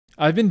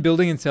I've been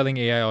building and selling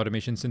AI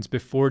automation since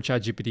before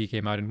ChatGPT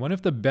came out, and one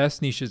of the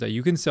best niches that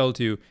you can sell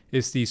to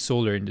is the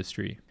solar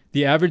industry.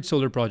 The average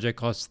solar project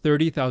costs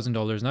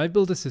 $30,000, and I've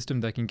built a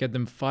system that can get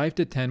them 5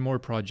 to 10 more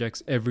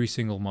projects every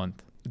single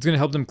month. It's going to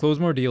help them close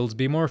more deals,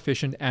 be more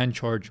efficient, and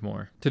charge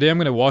more. Today, I'm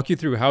going to walk you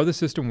through how the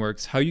system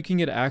works, how you can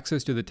get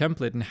access to the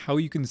template, and how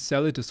you can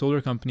sell it to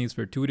solar companies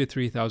for $2,000 to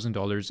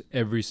 $3,000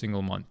 every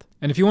single month.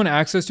 And if you want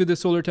access to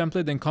this solar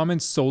template, then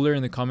comment solar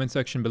in the comment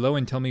section below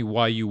and tell me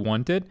why you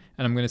want it,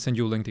 and I'm going to send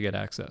you a link to get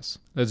access.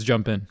 Let's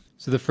jump in.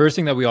 So the first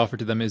thing that we offer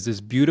to them is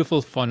this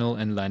beautiful funnel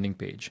and landing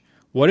page.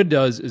 What it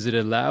does is it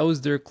allows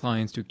their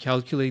clients to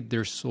calculate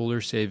their solar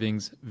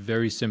savings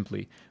very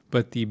simply.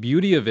 But the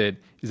beauty of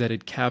it is that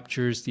it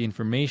captures the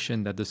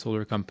information that the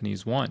solar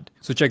companies want.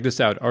 So check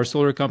this out. Our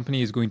solar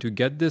company is going to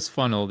get this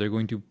funnel. They're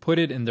going to put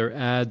it in their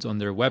ads on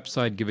their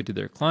website, give it to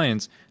their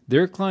clients.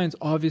 Their clients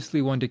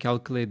obviously want to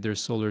calculate their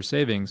solar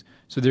savings,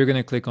 so they're going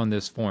to click on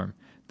this form.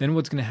 Then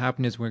what's going to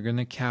happen is we're going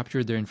to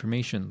capture their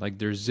information, like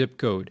their zip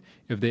code,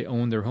 if they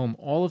own their home,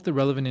 all of the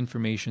relevant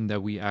information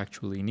that we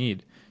actually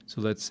need.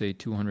 So let's say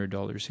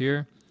 $200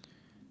 here,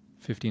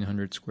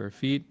 1,500 square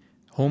feet.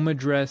 Home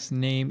address,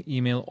 name,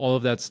 email, all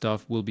of that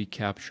stuff will be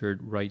captured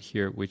right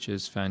here, which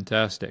is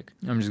fantastic.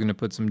 I'm just going to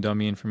put some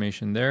dummy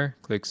information there,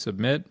 click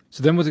submit.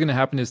 So then what's going to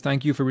happen is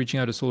thank you for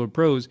reaching out to Solar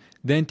Pros,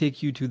 then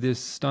take you to this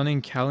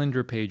stunning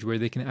calendar page where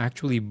they can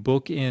actually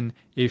book in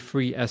a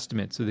free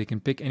estimate. So they can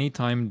pick any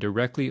time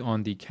directly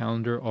on the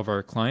calendar of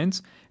our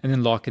clients and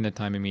then lock in a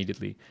time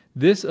immediately.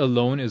 This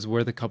alone is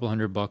worth a couple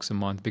 $100 a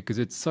month because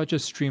it's such a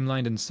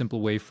streamlined and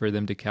simple way for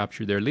them to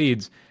capture their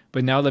leads.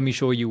 But now let me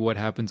show you what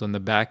happens on the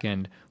back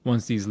end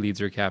once these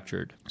leads are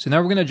captured. So now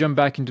we're going to jump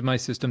back into my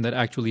system that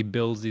actually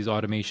builds these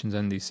automations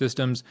and these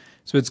systems.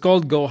 So it's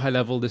called Go High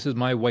Level. This is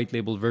my white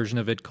label version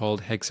of it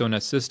called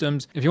Hexona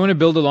Systems. If you want to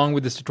build along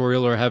with this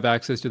tutorial or have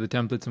access to the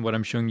templates and what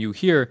I'm showing you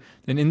here,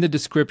 then in the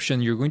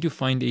description, you're going to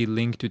find a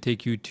link to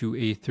take you to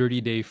a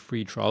 30-day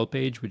free trial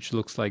page, which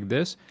looks like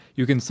this.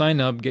 You can sign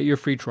up, get your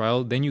free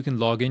trial, then you can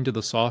log into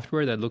the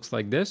software that looks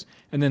like this,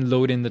 and then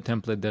load in the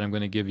template that I'm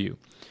going to give you.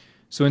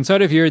 So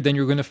inside of here, then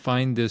you're going to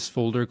find this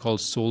folder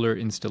called Solar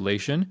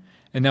Installation.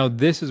 And now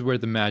this is where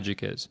the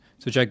magic is.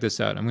 So check this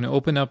out. I'm going to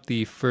open up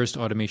the first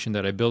automation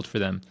that I built for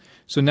them.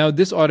 So now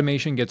this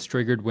automation gets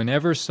triggered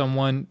whenever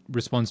someone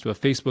responds to a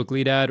Facebook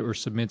lead ad or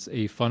submits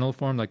a funnel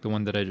form like the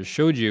one that I just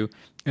showed you.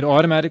 It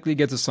automatically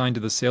gets assigned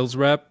to the sales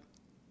rep.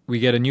 We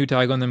get a new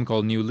tag on them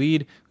called new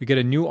lead. We get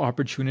a new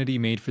opportunity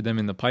made for them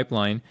in the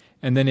pipeline.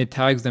 And then it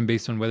tags them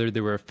based on whether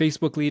they were a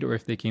Facebook lead or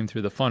if they came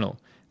through the funnel.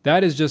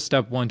 That is just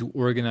step one to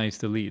organize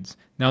the leads.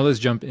 Now let's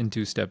jump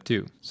into step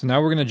two. So now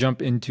we're going to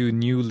jump into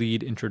new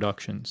lead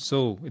introduction.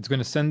 So it's going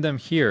to send them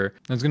here.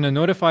 It's going to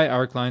notify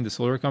our client, the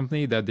solar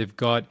company, that they've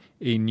got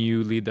a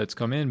new lead that's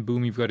come in.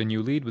 Boom, you've got a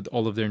new lead with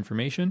all of their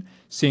information.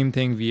 Same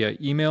thing via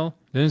email.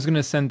 Then it's going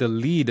to send the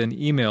lead an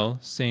email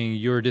saying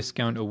your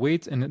discount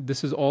awaits, and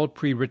this is all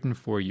pre-written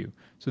for you.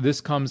 So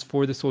this comes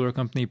for the solar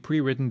company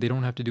pre-written. They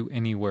don't have to do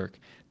any work.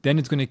 Then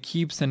it's going to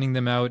keep sending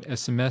them out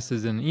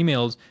SMSs and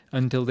emails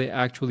until they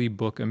actually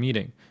book a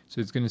meeting.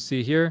 So it's going to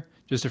see here,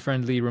 just a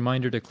friendly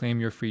reminder to claim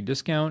your free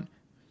discount.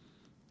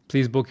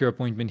 Please book your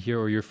appointment here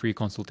or your free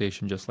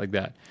consultation, just like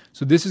that.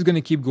 So this is going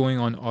to keep going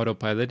on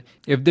autopilot.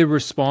 If they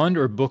respond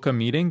or book a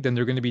meeting, then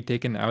they're going to be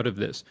taken out of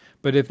this.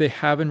 But if they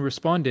haven't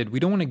responded, we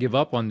don't want to give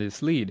up on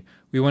this lead.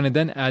 We want to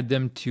then add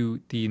them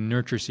to the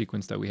nurture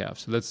sequence that we have.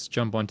 So let's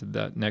jump onto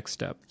that next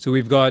step. So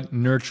we've got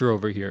nurture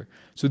over here.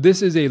 So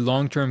this is a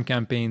long-term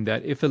campaign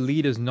that if a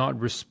lead is not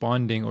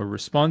responding or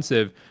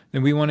responsive,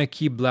 then we want to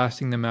keep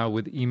blasting them out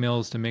with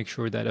emails to make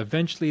sure that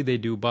eventually they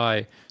do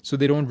buy so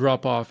they don't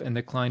drop off and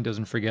the client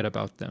doesn't forget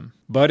about them.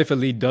 But if a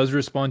lead does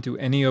respond to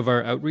any of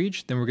our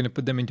outreach, then we're going to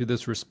put them into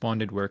this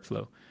responded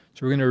workflow.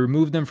 So we're going to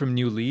remove them from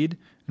new lead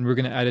and we're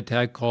going to add a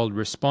tag called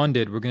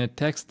responded. We're going to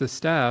text the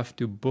staff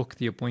to book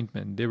the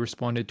appointment. They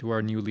responded to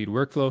our new lead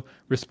workflow,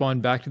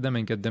 respond back to them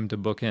and get them to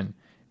book in.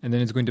 And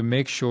then it's going to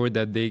make sure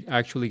that they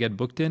actually get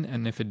booked in.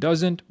 And if it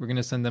doesn't, we're going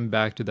to send them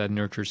back to that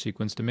nurture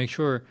sequence to make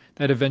sure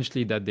that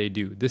eventually that they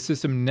do. This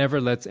system never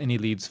lets any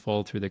leads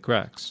fall through the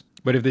cracks.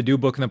 But if they do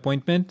book an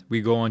appointment, we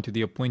go on to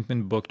the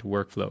appointment booked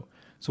workflow.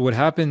 So what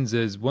happens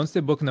is once they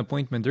book an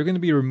appointment, they're going to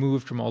be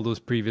removed from all those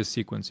previous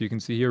sequences. So you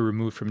can see here,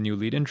 removed from new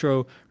lead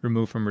intro,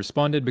 removed from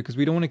responded, because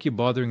we don't want to keep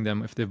bothering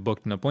them if they've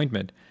booked an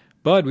appointment.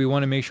 But we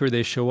want to make sure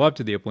they show up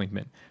to the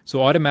appointment.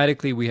 So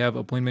automatically we have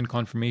appointment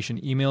confirmation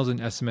emails and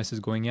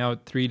SMSs going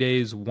out 3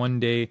 days, 1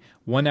 day,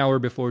 1 hour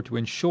before to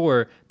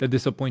ensure that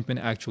this appointment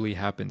actually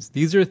happens.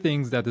 These are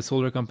things that the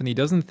solar company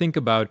doesn't think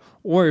about,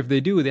 or if they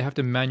do, they have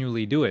to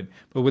manually do it.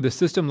 But with a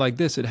system like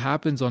this, it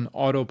happens on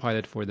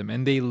autopilot for them,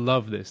 and they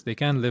love this. They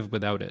can't live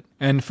without it.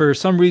 And for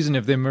some reason,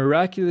 if they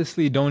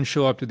miraculously don't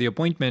show up to the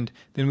appointment,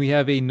 then we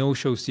have a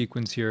no-show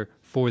sequence here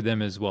for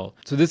them as well.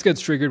 So this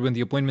gets triggered when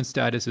the appointment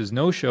status is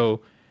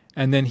no-show.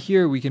 And then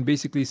here we can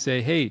basically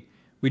say, hey,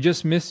 We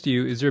just missed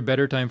you. Is there a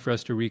better time for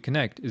us to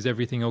reconnect? Is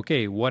everything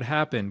okay? What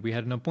happened? We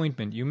had an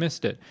appointment. You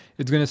missed it.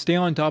 It's going to stay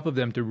on top of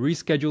them to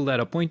reschedule that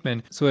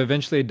appointment so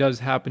eventually it does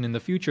happen in the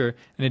future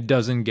and it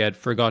doesn't get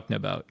forgotten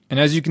about.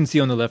 And as you can see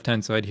on the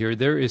left-hand side here,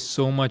 there is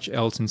so much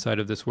else inside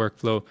of this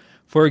workflow.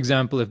 For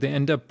example, if they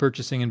end up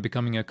purchasing and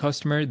becoming a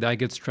customer, that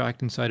gets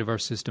tracked inside of our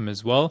system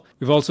as well.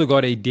 We've also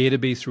got a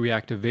database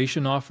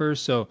reactivation offer.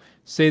 So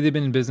say they've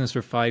been in business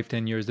for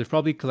 5-10 years, they've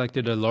probably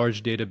collected a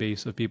large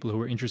database of people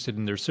who are interested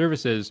in their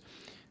services,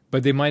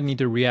 but they might need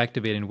to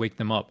reactivate and wake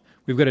them up.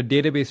 We've got a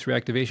database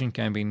reactivation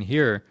campaign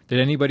here that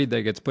anybody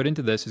that gets put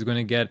into this is going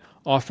to get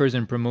offers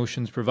and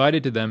promotions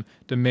provided to them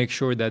to make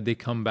sure that they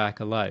come back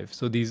alive.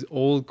 So these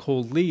old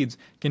cold leads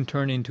can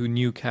turn into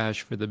new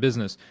cash for the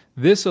business.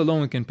 This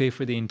alone can pay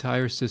for the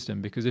entire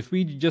system, because if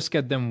we just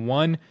get them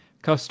one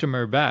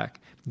customer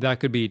back, that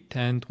could be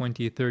 $10,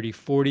 $20,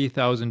 $30,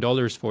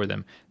 $40,000 for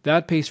them.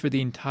 That pays for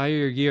the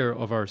entire year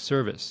of our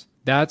service.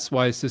 That's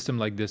why a system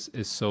like this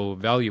is so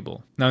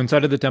valuable. Now,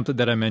 inside of the template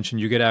that I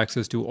mentioned, you get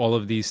access to all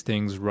of these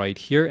things right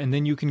here, and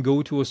then you can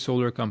go to a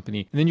solar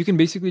company, and then you can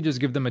basically just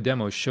give them a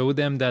demo, show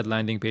them that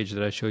landing page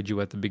that I showed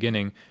you at the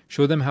beginning,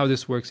 show them how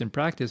this works in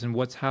practice and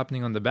what's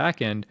happening on the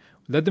back end.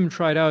 Let them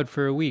try it out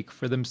for a week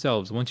for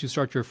themselves. Once you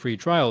start your free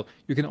trial,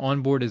 you can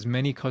onboard as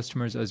many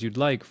customers as you'd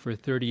like for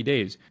 30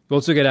 days. You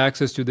also get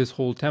access to this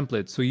whole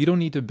template, so you don't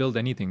need to build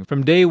anything.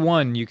 From day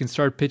one, you can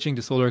start pitching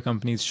to solar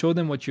companies, show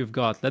them what you've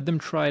got, let them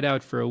try it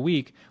out for a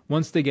week.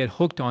 Once they get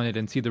hooked on it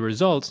and see the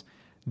results,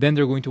 then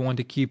they're going to want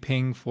to keep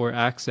paying for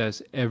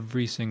access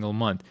every single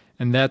month.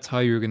 And that's how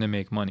you're going to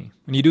make money.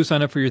 When you do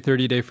sign up for your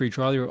 30-day free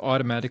trial, you're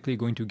automatically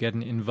going to get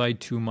an invite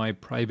to my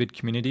private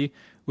community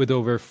with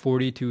over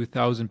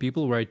 42,000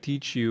 people, where I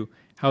teach you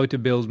how to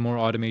build more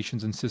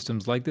automations and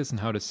systems like this and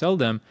how to sell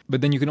them.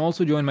 But then you can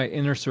also join my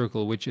inner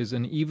circle, which is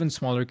an even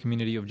smaller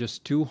community of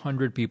just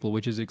 200 people,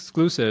 which is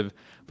exclusive.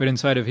 But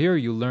inside of here,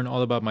 you'll learn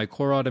all about my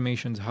core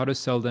automations, how to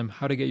sell them,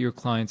 how to get your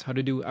clients, how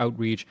to do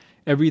outreach.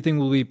 Everything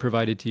will be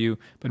provided to you.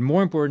 But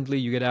more importantly,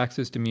 you get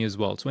access to me as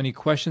well. So any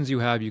questions you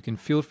have, you can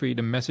feel free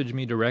to message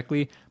me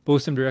directly,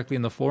 post them directly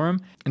in the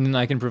forum, and then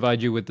I can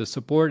provide you with the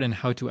support and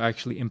how to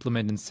actually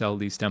implement and sell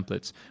these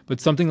templates. But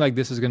something like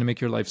this is going to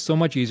make your life so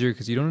much easier,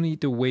 because you don't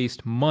need to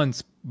waste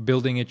months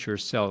building it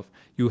yourself.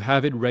 You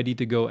have it ready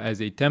to go as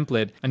a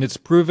template, and it's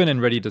proven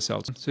and ready to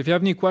sell. So if you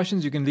have any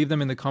questions, you can leave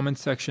them in the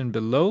comments section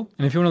below.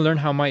 And if you want to learn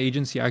how my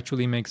agency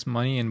actually makes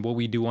money and what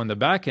we do on the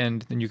back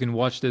end, then you can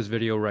watch this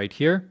video right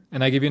here.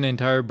 And I give you an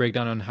entire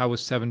breakdown on how a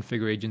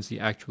 7-figure agency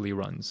actually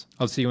runs.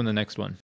 I'll see you in the next one.